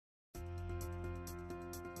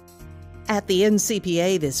At the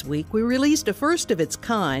NCPA this week, we released a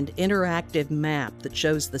first-of-its-kind interactive map that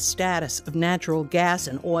shows the status of natural gas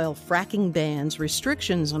and oil fracking bans,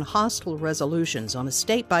 restrictions on hostile resolutions on a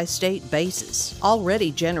state-by-state basis.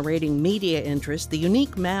 Already generating media interest, the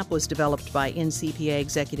unique map was developed by NCPA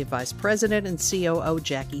Executive Vice President and COO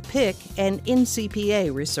Jackie Pick and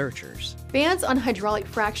NCPA researchers. Bans on hydraulic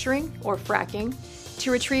fracturing, or fracking, to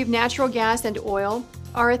retrieve natural gas and oil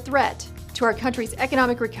are a threat to our country's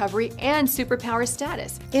economic recovery and superpower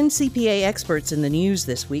status. NCPA experts in the news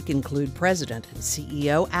this week include President and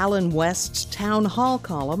CEO Alan West's town hall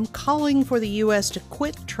column calling for the U.S. to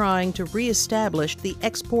quit trying to reestablish the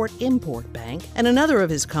Export-Import Bank, and another of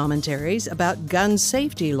his commentaries about gun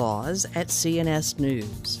safety laws at CNS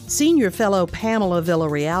News. Senior fellow Pamela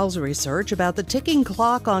Villarreal's research about the ticking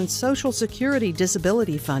clock on Social Security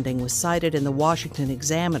disability funding was cited in the Washington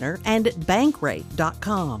Examiner and at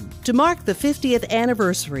Bankrate.com. To mark the 50th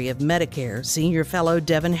anniversary of Medicare, senior fellow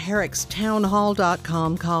Devin Herrick's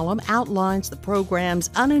townhall.com column outlines the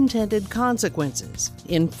program's unintended consequences.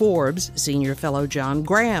 In Forbes, senior fellow John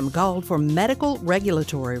Graham called for medical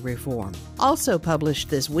regulatory reform. Also published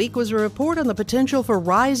this week was a report on the potential for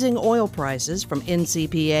rising oil prices from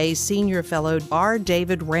NCPA senior fellow R.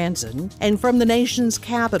 David Ranson, and from the nation's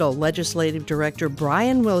capital, Legislative Director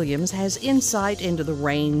Brian Williams has insight into the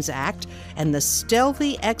RAINS Act and the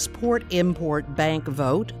stealthy Export-Import Bank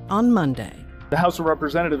vote on Monday. The House of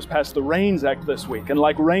Representatives passed the RAINS Act this week, and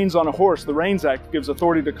like reins on a horse, the RAINS Act gives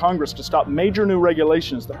authority to Congress to stop major new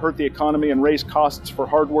regulations that hurt the economy and raise costs for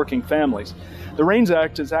hardworking families. The RAINS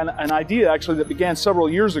Act is an idea actually that began several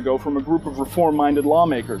years ago from a group of reform-minded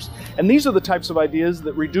lawmakers. And these are the types of ideas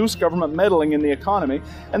that reduce government meddling in the economy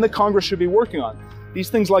and that Congress should be working on. These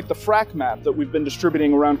things like the frack map that we've been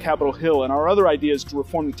distributing around Capitol Hill and our other ideas to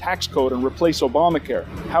reform the tax code and replace Obamacare.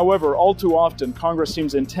 However, all too often, Congress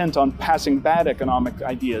seems intent on passing bad economic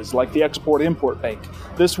ideas like the Export-Import Bank.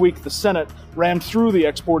 This week, the Senate rammed through the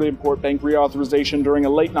Export-Import Bank reauthorization during a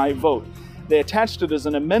late-night vote. They attached it as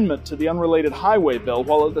an amendment to the unrelated highway bill,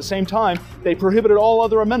 while at the same time, they prohibited all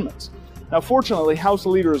other amendments. Now, fortunately, House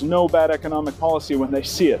leaders know bad economic policy when they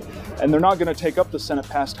see it, and they're not going to take up the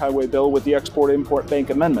Senate-passed highway bill with the Export-Import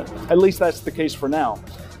Bank amendment. At least that's the case for now.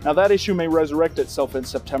 Now, that issue may resurrect itself in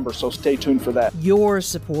September, so stay tuned for that. Your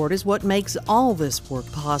support is what makes all this work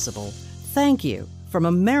possible. Thank you from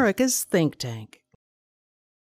America's think tank.